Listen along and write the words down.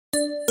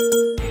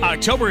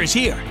October is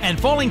here, and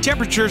falling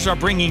temperatures are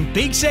bringing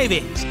big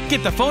savings.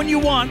 Get the phone you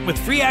want with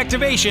free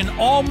activation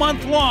all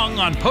month long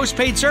on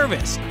postpaid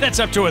service. That's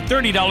up to a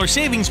 $30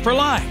 savings per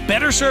line.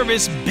 Better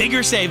service,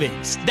 bigger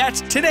savings.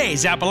 That's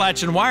today's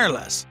Appalachian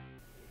Wireless.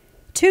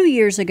 2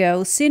 years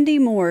ago, Cindy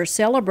Moore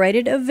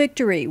celebrated a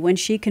victory when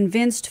she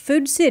convinced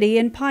Food City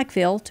in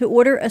Pikeville to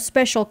order a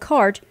special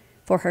cart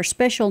for her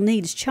special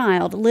needs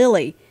child,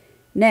 Lily.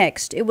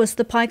 Next, it was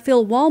the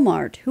Pikeville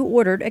Walmart who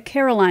ordered a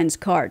Caroline's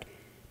cart,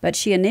 but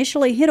she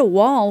initially hit a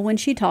wall when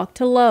she talked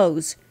to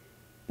Lowe's.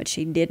 But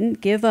she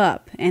didn't give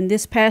up, and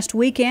this past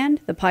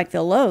weekend, the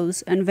Pikeville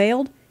Lowe's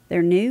unveiled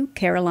their new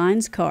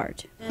Caroline's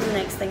cart. And the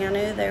next thing I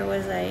knew, there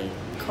was a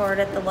cart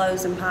at the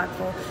Lowe's in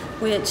Pikeville,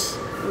 which,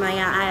 may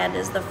I add,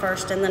 is the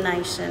first in the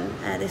nation.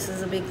 This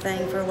is a big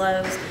thing for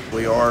Lowe's.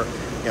 We are,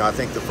 I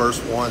think the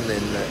first one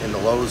in the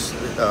Lowe's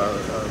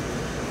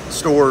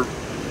store,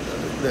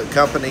 the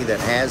company that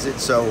has it,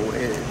 so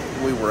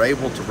we were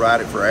able to write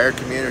it for our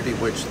community,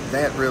 which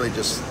that really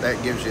that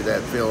gives you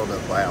that feeling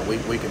of, wow,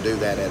 we can do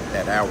that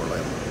at our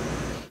level.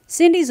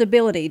 Cindy's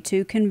ability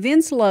to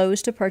convince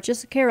Lowe's to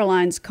purchase a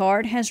Caroline's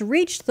cart has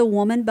reached the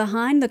woman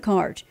behind the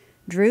cart,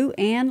 Drew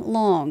Ann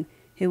Long,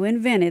 who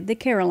invented the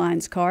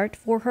Caroline's cart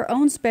for her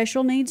own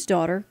special needs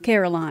daughter,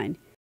 Caroline.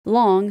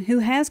 Long, who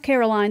has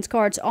Caroline's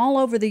carts all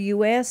over the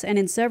U.S. and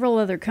in several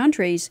other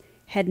countries,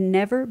 had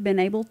never been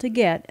able to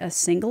get a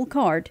single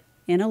cart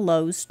in a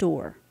Lowe's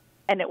store.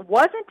 And it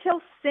wasn't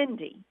until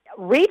Cindy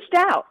reached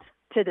out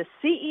to the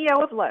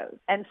CEO of Lowe's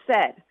and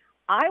said,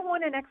 I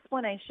want an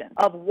explanation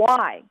of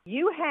why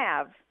you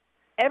have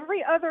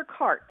every other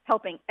cart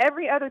helping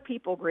every other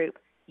people group,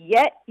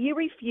 yet you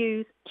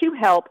refuse to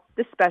help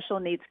the special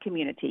needs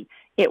community.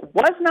 It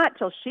was not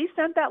till she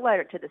sent that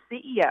letter to the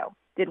CEO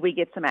did we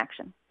get some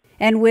action.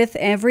 And with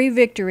every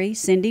victory,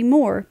 Cindy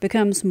Moore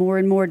becomes more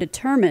and more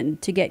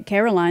determined to get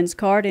Caroline's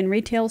cart in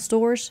retail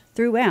stores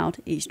throughout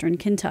eastern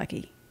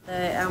Kentucky.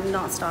 I'm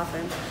not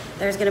stopping.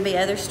 There's going to be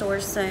other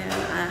stores soon.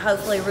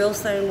 Hopefully real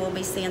soon we'll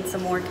be seeing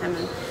some more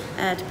coming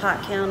to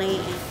Pike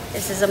County.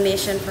 This is a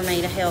mission for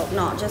me to help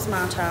not just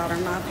my child or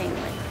my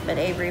family, but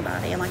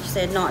everybody. And like you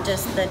said, not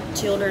just the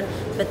children,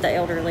 but the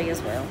elderly as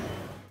well.